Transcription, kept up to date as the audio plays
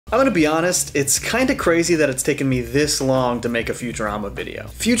I'm gonna be honest, it's kinda crazy that it's taken me this long to make a Futurama video.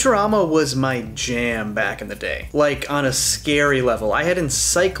 Futurama was my jam back in the day. Like, on a scary level. I had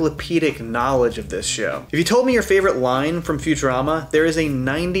encyclopedic knowledge of this show. If you told me your favorite line from Futurama, there is a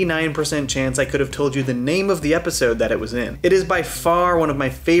 99% chance I could have told you the name of the episode that it was in. It is by far one of my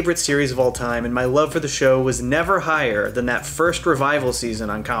favorite series of all time, and my love for the show was never higher than that first revival season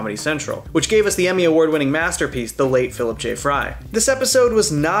on Comedy Central, which gave us the Emmy Award-winning masterpiece, The Late Philip J. Fry. This episode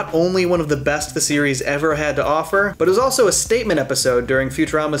was not only one of the best the series ever had to offer, but it was also a statement episode during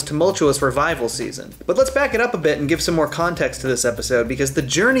Futurama's tumultuous revival season. But let's back it up a bit and give some more context to this episode, because the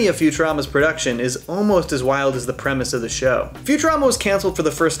journey of Futurama's production is almost as wild as the premise of the show. Futurama was canceled for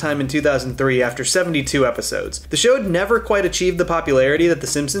the first time in 2003 after 72 episodes. The show had never quite achieved the popularity that The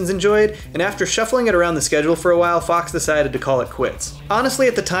Simpsons enjoyed, and after shuffling it around the schedule for a while, Fox decided to call it quits. Honestly,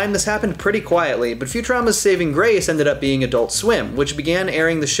 at the time, this happened pretty quietly, but Futurama's saving grace ended up being Adult Swim, which began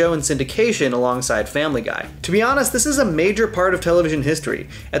airing the show in syndication alongside Family Guy. To be honest, this is a major part of television history.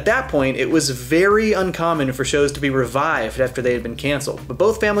 At that point, it was very uncommon for shows to be revived after they had been canceled, but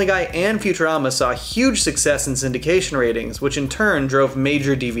both Family Guy and Futurama saw huge success in syndication ratings, which in turn drove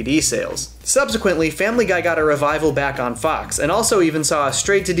major DVD sales. Subsequently, Family Guy got a revival back on Fox, and also even saw a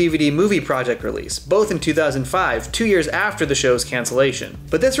straight-to-DVD movie project release, both in 2005, 2 years after the show's cancellation.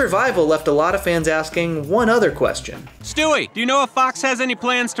 But this revival left a lot of fans asking one other question. Stewie, do you know if Fox has any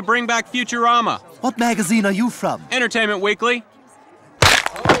plans to bring back Futurama? What magazine are you from? Entertainment Weekly.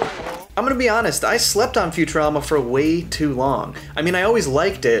 I'm gonna be honest, I slept on Futurama for way too long. I mean, I always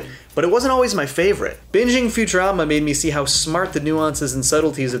liked it, but it wasn't always my favorite. Binging Futurama made me see how smart the nuances and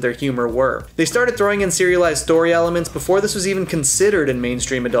subtleties of their humor were. They started throwing in serialized story elements before this was even considered in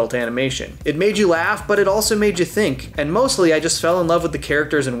mainstream adult animation. It made you laugh, but it also made you think, and mostly I just fell in love with the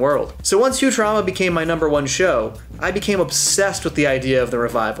characters and world. So once Futurama became my #1 show, I became obsessed with the idea of the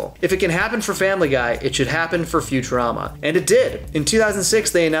revival. If it can happen for Family Guy, it should happen for Futurama. And it did. In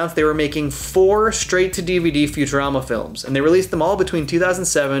 2006, they announced they were making 4 straight-to-DVD Futurama films, and they released them all between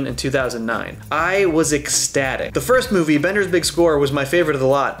 2007 and 2009. I was ecstatic. The first movie, Bender's Big Score, was my favorite of the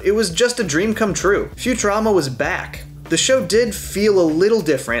lot. It was just a dream come true. Futurama was back. The show did feel a little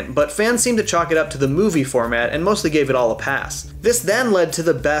different, but fans seemed to chalk it up to the movie format and mostly gave it all a pass. This then led to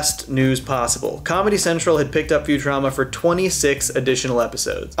the best news possible. Comedy Central had picked up Futurama for 26 additional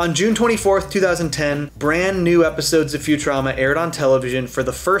episodes. On June 24th, 2010, brand new episodes of Futurama aired on television for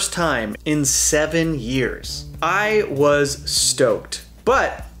the first time in 7 years. I was stoked.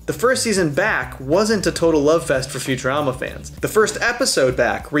 But the first season back wasn't a total love fest for Futurama fans. The first episode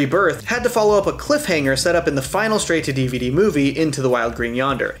back, Rebirth, had to follow up a cliffhanger set up in the final straight-to-DVD movie, Into the Wild Green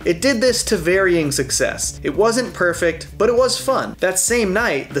Yonder. It did this to varying success. It wasn't perfect, but it was fun. That same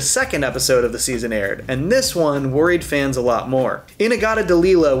night, the second episode of the season aired, and this one worried fans a lot more. Inagata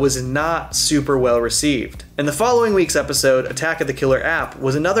Dalila was not super well received. And the following week's episode, Attack of the Killer App,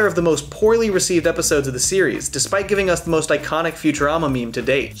 was another of the most poorly received episodes of the series, despite giving us the most iconic Futurama meme to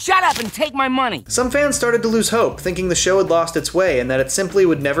date. Shut up and take my money! Some fans started to lose hope, thinking the show had lost its way and that it simply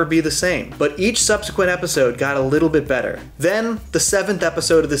would never be the same. But each subsequent episode got a little bit better. Then, the 7th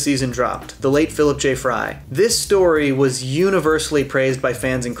episode of the season dropped, The Late Philip J. Fry. This story was universally praised by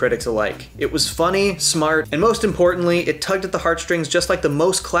fans and critics alike. It was funny, smart, and most importantly, it tugged at the heartstrings just like the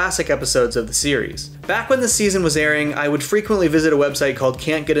most classic episodes of the series. Back when the season was airing, I would frequently visit a website called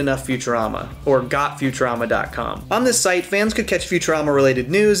Can't Get Enough Futurama, or gotfuturama.com. On this site, fans could catch Futurama-related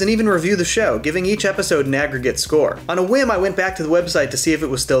news and even review the show, giving each episode an aggregate score. On a whim, I went back to the website to see if it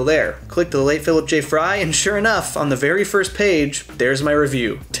was still there, clicked The Late Philip J. Fry, and sure enough, on the very first page, there's my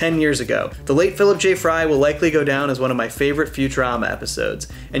review, 10 years ago. The Late Philip J. Fry will likely go down as one of my favorite Futurama episodes.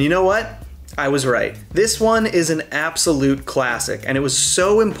 And you know what? I was right. This one is an absolute classic, and it was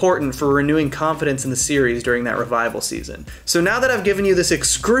so important for renewing confidence in the series during that revival season. So now that I've given you this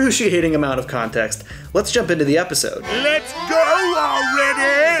excruciating amount of context, let's jump into the episode. Let's go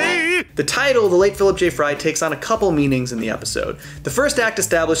already! The title, The Late Philip J. Fry, takes on a couple meanings in the episode. The first act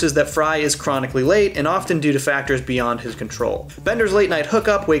establishes that Fry is chronically late, and often due to factors beyond his control. Bender's late night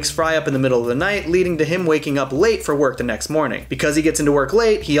hookup wakes Fry up in the middle of the night, leading to him waking up late for work the next morning. Because he gets into work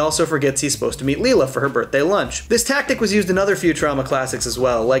late, he also forgets he's supposed to meet Leela for her birthday lunch. This tactic was used in other Futurama classics as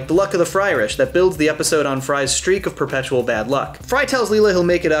well, like The Luck of the Fryrish, that builds the episode on Fry's streak of perpetual bad luck. Fry tells Leela he'll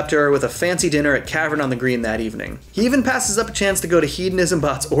make it up to her with a fancy dinner at Cavern on the Green that evening. He even passes up a chance to go to Hedonism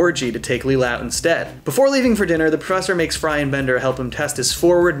Bot's orgy to take Leela out instead. Before leaving for dinner, the professor makes Fry and Bender help him test his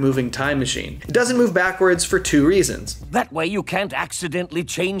forward-moving time machine. It doesn't move backwards for 2 reasons. That way you can't accidentally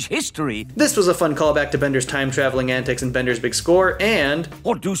change history. This was a fun callback to Bender's time-traveling antics in Bender's Big Score, and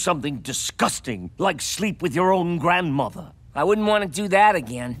Or do something disgusting, like sleep with your own grandmother. I wouldn't want to do that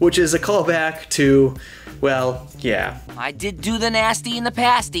again. Which is a callback to, well, yeah. I did do the nasty and the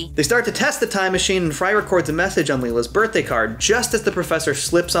pasty. They start to test the time machine and Fry records a message on Leela's birthday card just as the professor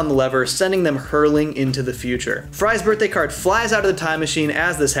slips on the lever, sending them hurling into the future. Fry's birthday card flies out of the time machine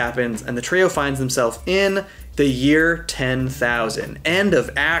as this happens, and the trio finds themselves in the year 10,000. End of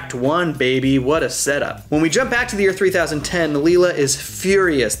Act 1, baby. What a setup. When we jump back to the year 3010, Leela is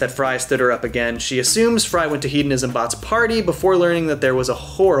furious that Fry stood her up again. She assumes Fry went to Hedonism Bot's party before learning that there was a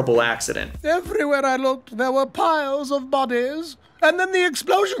horrible accident. Everywhere I looked, there were piles of bodies. And then the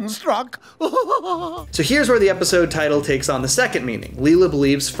explosion struck. So here's where the episode title takes on the second meaning. Leela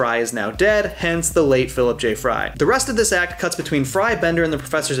believes Fry is now dead, hence the late Philip J. Fry. The rest of this act cuts between Fry, Bender, and the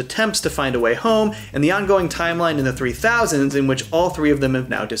professor's attempts to find a way home, and the ongoing timeline in the 3000s in which all three of them have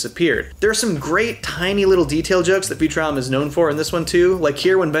now disappeared. There are some great tiny little detail jokes that Futurama is known for in this one too, like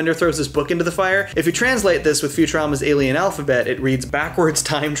here when Bender throws his book into the fire. If you translate this with Futurama's alien alphabet, it reads backwards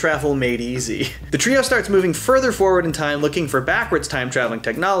time travel made easy. The trio starts moving further forward in time looking for backwards time-traveling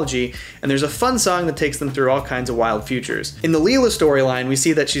technology, and there's a fun song that takes them through all kinds of wild futures. In the Leela storyline, we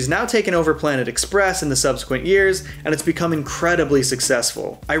see that she's now taken over Planet Express in the subsequent years, and it's become incredibly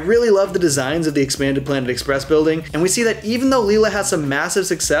successful. I really love the designs of the expanded Planet Express building, and we see that even though Leela has some massive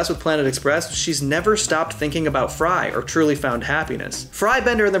success with Planet Express, she's never stopped thinking about Fry or truly found happiness. Fry,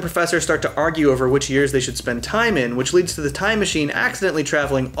 Bender, and the professor start to argue over which years they should spend time in, which leads to the time machine accidentally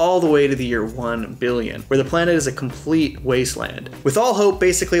traveling all the way to the year 1 billion, where the planet is a complete wasteland. With all hope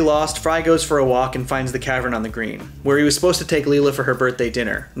basically lost, Fry goes for a walk and finds the cavern on the green, where he was supposed to take Leela for her birthday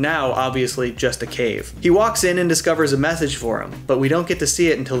dinner. Now, obviously, just a cave. He walks in and discovers a message for him, but we don't get to see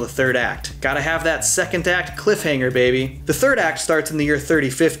it until the third act. Gotta have that second act cliffhanger, baby. The third act starts in the year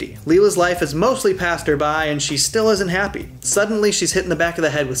 3050. Leela's life has mostly passed her by, and she still isn't happy. Suddenly, she's hit in the back of the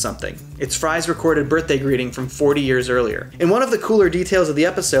head with something. It's Fry's recorded birthday greeting from 40 years earlier. In one of the cooler details of the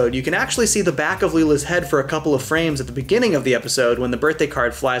episode, you can actually see the back of Leela's head for a couple of frames at the beginning of the episode when the birthday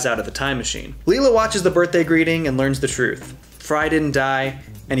card flies out of the time machine. Leela watches the birthday greeting and learns the truth. Fry didn't die,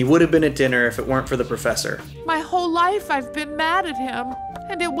 and he would have been at dinner if it weren't for the professor. My whole life I've been mad at him,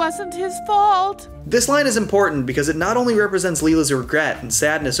 and it wasn't his fault. This line is important because it not only represents Leela's regret and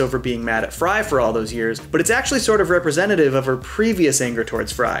sadness over being mad at Fry for all those years, but it's actually sort of representative of her previous anger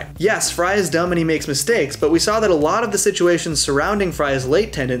towards Fry. Yes, Fry is dumb and he makes mistakes, but we saw that a lot of the situations surrounding Fry's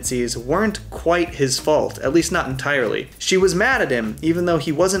late tendencies weren't quite his fault, at least not entirely. She was mad at him, even though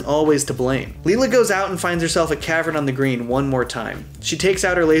he wasn't always to blame. Leela goes out and finds herself a cavern on the green one more time. She takes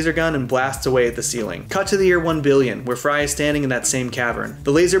out her laser gun and blasts away at the ceiling. Cut to the year 1 billion, where Fry is standing in that same cavern.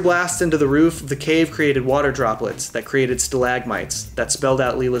 The laser blasts into the roof of the cave created water droplets that created stalagmites that spelled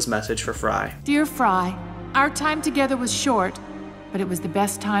out Leela's message for Fry. Dear Fry, our time together was short, but it was the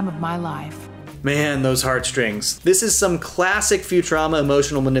best time of my life. Man, those heartstrings. This is some classic Futurama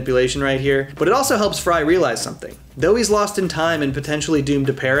emotional manipulation right here, but it also helps Fry realize something. Though he's lost in time and potentially doomed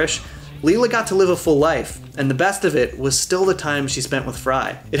to perish, Leela got to live a full life, and the best of it was still the time she spent with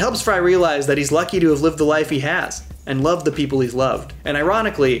Fry. It helps Fry realize that he's lucky to have lived the life he has, and loved the people he's loved. And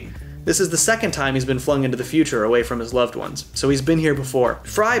ironically, this is the second time he's been flung into the future away from his loved ones, so he's been here before.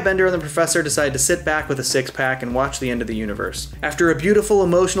 Fry, Bender, and the professor decide to sit back with a six-pack and watch the end of the universe. After a beautiful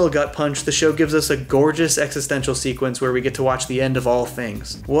emotional gut punch, the show gives us a gorgeous existential sequence where we get to watch the end of all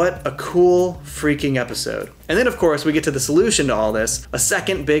things. What a cool, freaking episode. And then of course we get to the solution to all this, a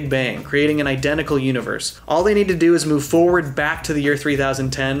second Big Bang, creating an identical universe. All they need to do is move forward back to the year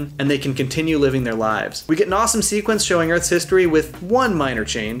 3010, and they can continue living their lives. We get an awesome sequence showing Earth's history with one minor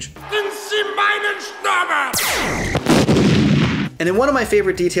change. And in one of my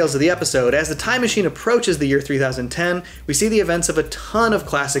favorite details of the episode, as the time machine approaches the year 3010, we see the events of a ton of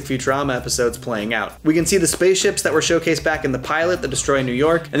classic Futurama episodes playing out. We can see the spaceships that were showcased back in the pilot that destroy New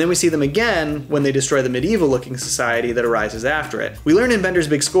York, and then we see them again when they destroy the medieval-looking society that arises after it. We learn in Bender's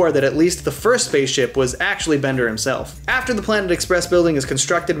big score that at least the first spaceship was actually Bender himself. After the Planet Express building is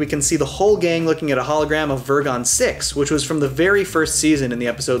constructed, we can see the whole gang looking at a hologram of Vergon 6, which was from the very first season in the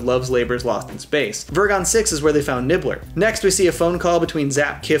episode Love's Labor's Lost in Space. Vergon 6 is where they found Nibbler. Next, we see a phone call between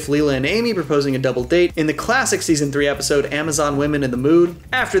Zap, Kif, Leela, and Amy proposing a double date in the classic Season 3 episode Amazon Women in the Mood.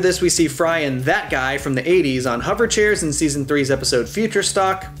 After this, we see Fry and that guy from the 80s on hover chairs in Season 3's episode Future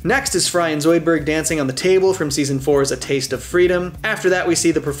Stock. Next is Fry and Zoidberg dancing on the table from Season 4's A Taste of Freedom. After that, we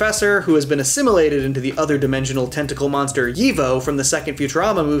see the professor, who has been assimilated into the other dimensional tentacle monster Yivo from the second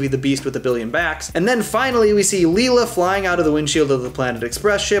Futurama movie The Beast with a Billion Backs. And then finally, we see Leela flying out of the windshield of the Planet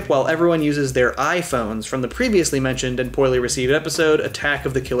Express ship while everyone uses their iPhones from the previously mentioned and poorly received episode, Attack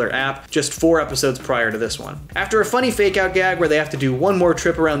of the Killer App, just 4 episodes prior to this one. After a funny fake-out gag where they have to do one more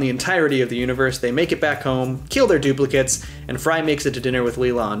trip around the entirety of the universe, they make it back home, kill their duplicates, and Fry makes it to dinner with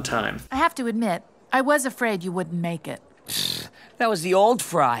Leela on time. I have to admit, I was afraid you wouldn't make it. That was the old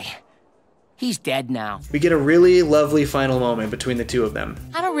Fry. He's dead now. We get a really lovely final moment between the two of them.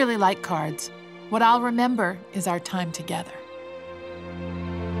 I don't really like cards. What I'll remember is our time together.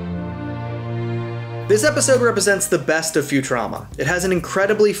 This episode represents the best of Futurama. It has an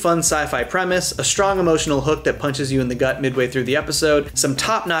incredibly fun sci-fi premise, a strong emotional hook that punches you in the gut midway through the episode, some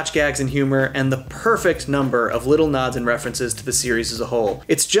top-notch gags and humor, and the perfect number of little nods and references to the series as a whole.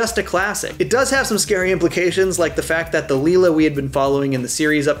 It's just a classic. It does have some scary implications, like the fact that the Leela we had been following in the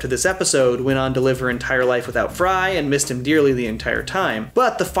series up to this episode went on to live her entire life without Fry and missed him dearly the entire time.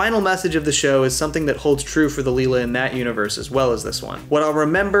 But the final message of the show is something that holds true for the Leela in that universe as well as this one. What I'll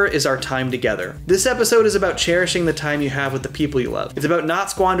remember is our time together. This episode is about cherishing the time you have with the people you love. It's about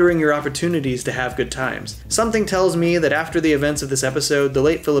not squandering your opportunities to have good times. Something tells me that after the events of this episode, the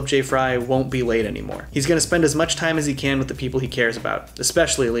late Philip J. Fry won't be late anymore. He's going to spend as much time as he can with the people he cares about,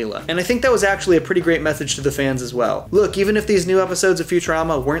 especially Leela. And I think that was actually a pretty great message to the fans as well. Look, even if these new episodes of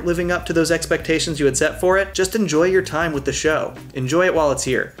Futurama weren't living up to those expectations you had set for it, just enjoy your time with the show. Enjoy it while it's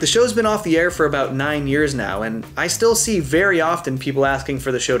here. The show's been off the air for about 9 years now, and I still see very often people asking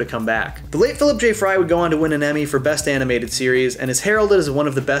for the show to come back. The late Philip J. Fry would go on to win an Emmy for Best Animated Series, and is heralded as one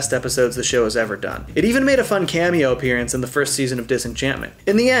of the best episodes the show has ever done. It even made a fun cameo appearance in the first season of Disenchantment.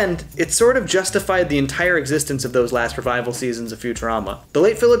 In the end, it sort of justified the entire existence of those last revival seasons of Futurama. The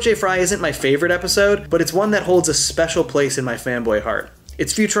late Philip J. Fry isn't my favorite episode, but it's one that holds a special place in my fanboy heart.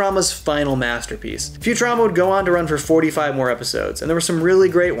 It's Futurama's final masterpiece. Futurama would go on to run for 45 more episodes, and there were some really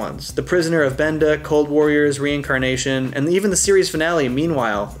great ones. The Prisoner of Benda, Cold Warriors, Reincarnation, and even the series finale,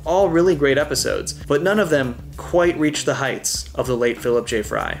 Meanwhile, all really great episodes, but none of them quite reached the heights of the late Philip J.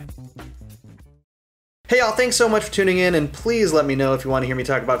 Fry. Hey y'all, thanks so much for tuning in, and please let me know if you want to hear me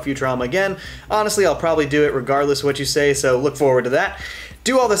talk about Futurama again. Honestly, I'll probably do it regardless of what you say, so look forward to that.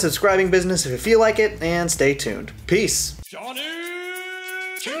 Do all the subscribing business if you feel like it, and stay tuned. Peace. Johnny!